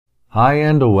Hi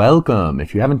and welcome.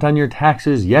 If you haven't done your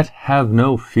taxes yet, have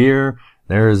no fear.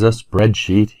 There is a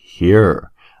spreadsheet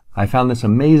here. I found this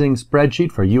amazing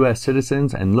spreadsheet for U.S.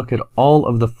 citizens, and look at all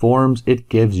of the forms it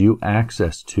gives you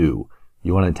access to.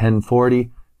 You want a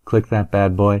 1040? Click that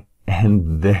bad boy,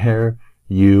 and there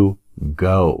you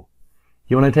go.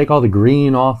 You want to take all the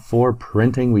green off for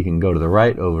printing? We can go to the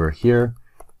right over here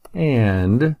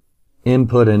and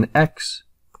input an X,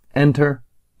 enter,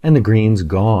 and the green's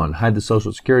gone. Hide the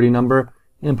social security number,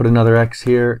 input another X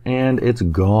here, and it's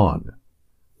gone.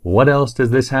 What else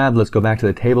does this have? Let's go back to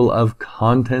the table of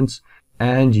contents,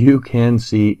 and you can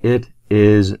see it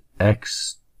is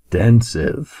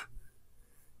extensive.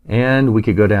 And we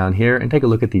could go down here and take a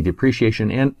look at the depreciation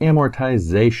and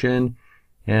amortization.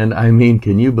 And I mean,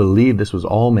 can you believe this was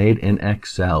all made in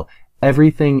Excel?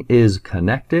 Everything is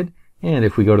connected. And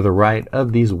if we go to the right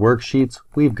of these worksheets,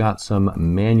 we've got some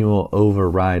manual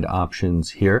override options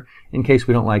here in case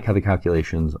we don't like how the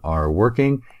calculations are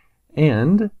working.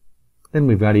 And then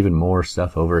we've got even more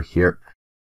stuff over here.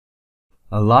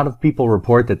 A lot of people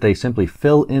report that they simply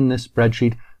fill in this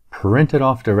spreadsheet, print it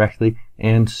off directly,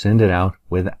 and send it out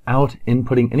without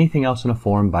inputting anything else in a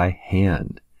form by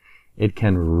hand. It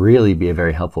can really be a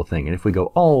very helpful thing. And if we go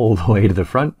all the way to the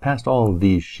front, past all of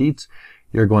these sheets,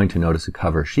 you're going to notice a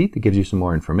cover sheet that gives you some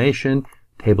more information,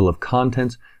 table of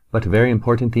contents, but very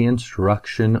important, the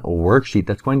instruction worksheet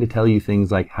that's going to tell you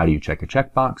things like how do you check a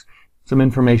checkbox, some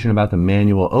information about the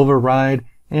manual override,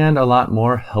 and a lot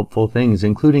more helpful things,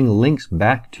 including links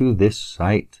back to this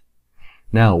site.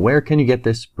 Now, where can you get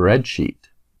this spreadsheet?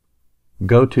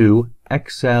 Go to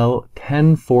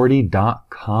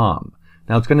excel1040.com.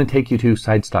 Now, it's going to take you to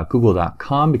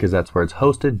sites.google.com because that's where it's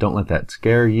hosted. Don't let that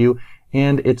scare you.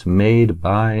 And it's made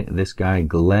by this guy,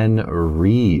 Glenn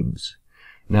Reeves.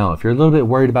 Now, if you're a little bit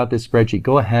worried about this spreadsheet,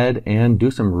 go ahead and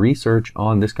do some research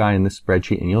on this guy in this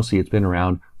spreadsheet, and you'll see it's been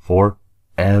around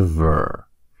forever.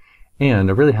 And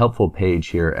a really helpful page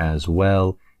here as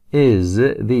well is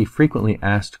the frequently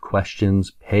asked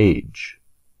questions page.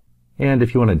 And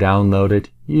if you want to download it,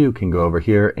 you can go over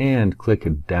here and click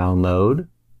download.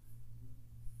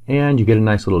 And you get a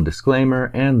nice little disclaimer,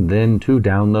 and then two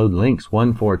download links,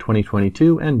 one for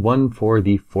 2022 and one for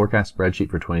the forecast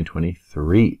spreadsheet for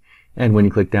 2023. And when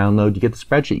you click download, you get the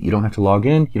spreadsheet. You don't have to log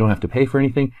in, you don't have to pay for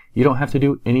anything, you don't have to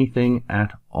do anything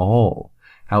at all.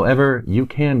 However, you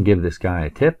can give this guy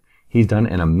a tip. He's done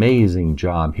an amazing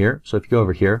job here. So if you go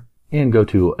over here and go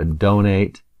to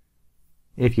donate,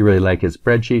 if you really like his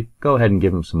spreadsheet, go ahead and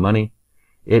give him some money.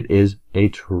 It is a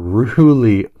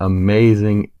truly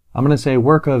amazing, I'm going to say,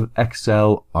 work of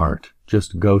Excel art.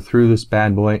 Just go through this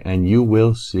bad boy and you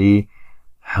will see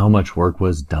how much work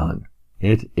was done.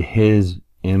 It is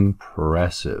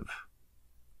impressive.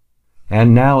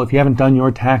 And now, if you haven't done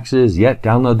your taxes yet,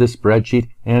 download this spreadsheet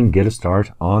and get a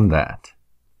start on that.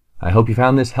 I hope you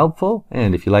found this helpful,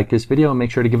 and if you like this video,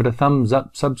 make sure to give it a thumbs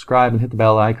up, subscribe, and hit the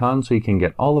bell icon so you can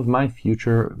get all of my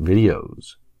future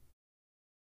videos.